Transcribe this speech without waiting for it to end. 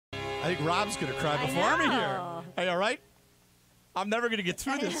I think Rob's going to cry before me here. Hey, all right? I'm never going to get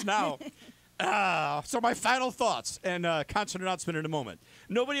through this now. So my final thoughts and concert announcement in a moment.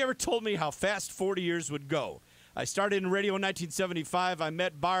 Nobody ever told me how fast 40 years would go. I started in radio in 1975. I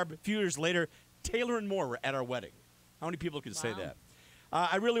met Barb a few years later. Taylor and Moore were at our wedding. How many people can say that?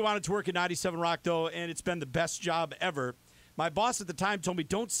 I really wanted to work at 97 Rock, though, and it's been the best job ever. My boss at the time told me,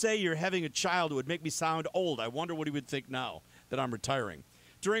 don't say you're having a child. It would make me sound old. I wonder what he would think now that I'm retiring.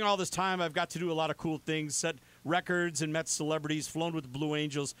 During all this time, I've got to do a lot of cool things, set records and met celebrities, flown with the Blue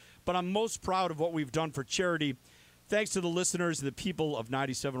Angels, but I'm most proud of what we've done for charity, thanks to the listeners and the people of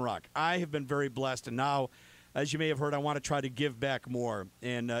 97 Rock. I have been very blessed, and now, as you may have heard, I want to try to give back more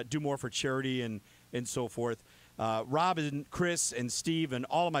and do more for charity and so forth. Rob and Chris and Steve and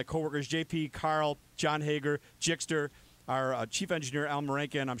all of my coworkers, JP, Carl, John Hager, Jixter, our chief engineer, Al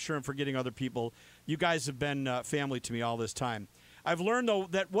Marenka, and I'm sure I'm forgetting other people. You guys have been family to me all this time. I've learned, though,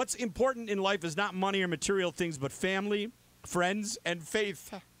 that what's important in life is not money or material things, but family, friends, and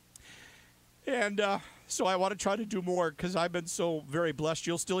faith. And so I want to try to do more because I've been so very blessed.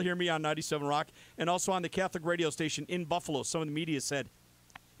 You'll still hear me on 97 Rock and also on the Catholic radio station in Buffalo. Some of the media said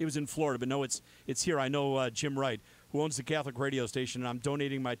it was in Florida, but no, it's here. I know Jim Wright, who owns the Catholic radio station, and I'm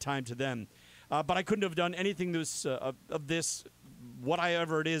donating my time to them. But I couldn't have done anything of this,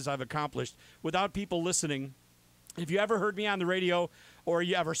 whatever it is I've accomplished, without people listening. If you ever heard me on the radio or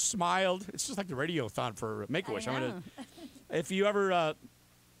you ever smiled, it's just like the radiothon for Make-A-Wish. If you ever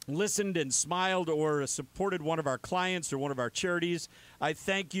listened and smiled or supported one of our clients or one of our charities, I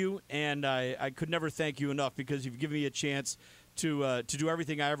thank you, and I could never thank you enough because you've given me a chance to do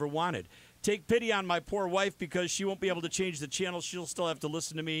everything I ever wanted. Take pity on my poor wife because she won't be able to change the channel. She'll still have to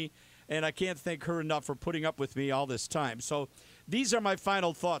listen to me, and I can't thank her enough for putting up with me all this time. So these are my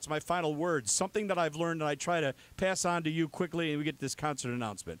final thoughts, my final words, something that I've learned and I try to pass on to you quickly, and we get this concert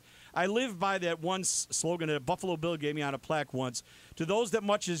announcement. I live by that one slogan that Buffalo Bill gave me on a plaque once: to those that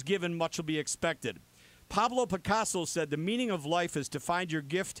much is given, much will be expected. Pablo Picasso said the meaning of life is to find your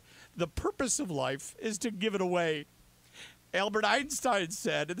gift. The purpose of life is to give it away. Albert Einstein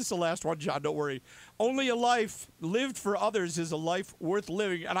said, and this is the last one, John, don't worry, only a life lived for others is a life worth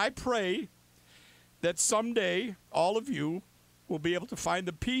living. And I pray that someday all of you will be able to find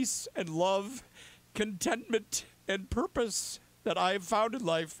the peace and love, contentment, and purpose that I have found in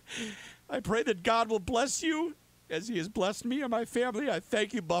life. I pray that God will bless you as he has blessed me and my family. I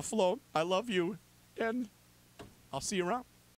thank you, Buffalo. I love you, and I'll see you around.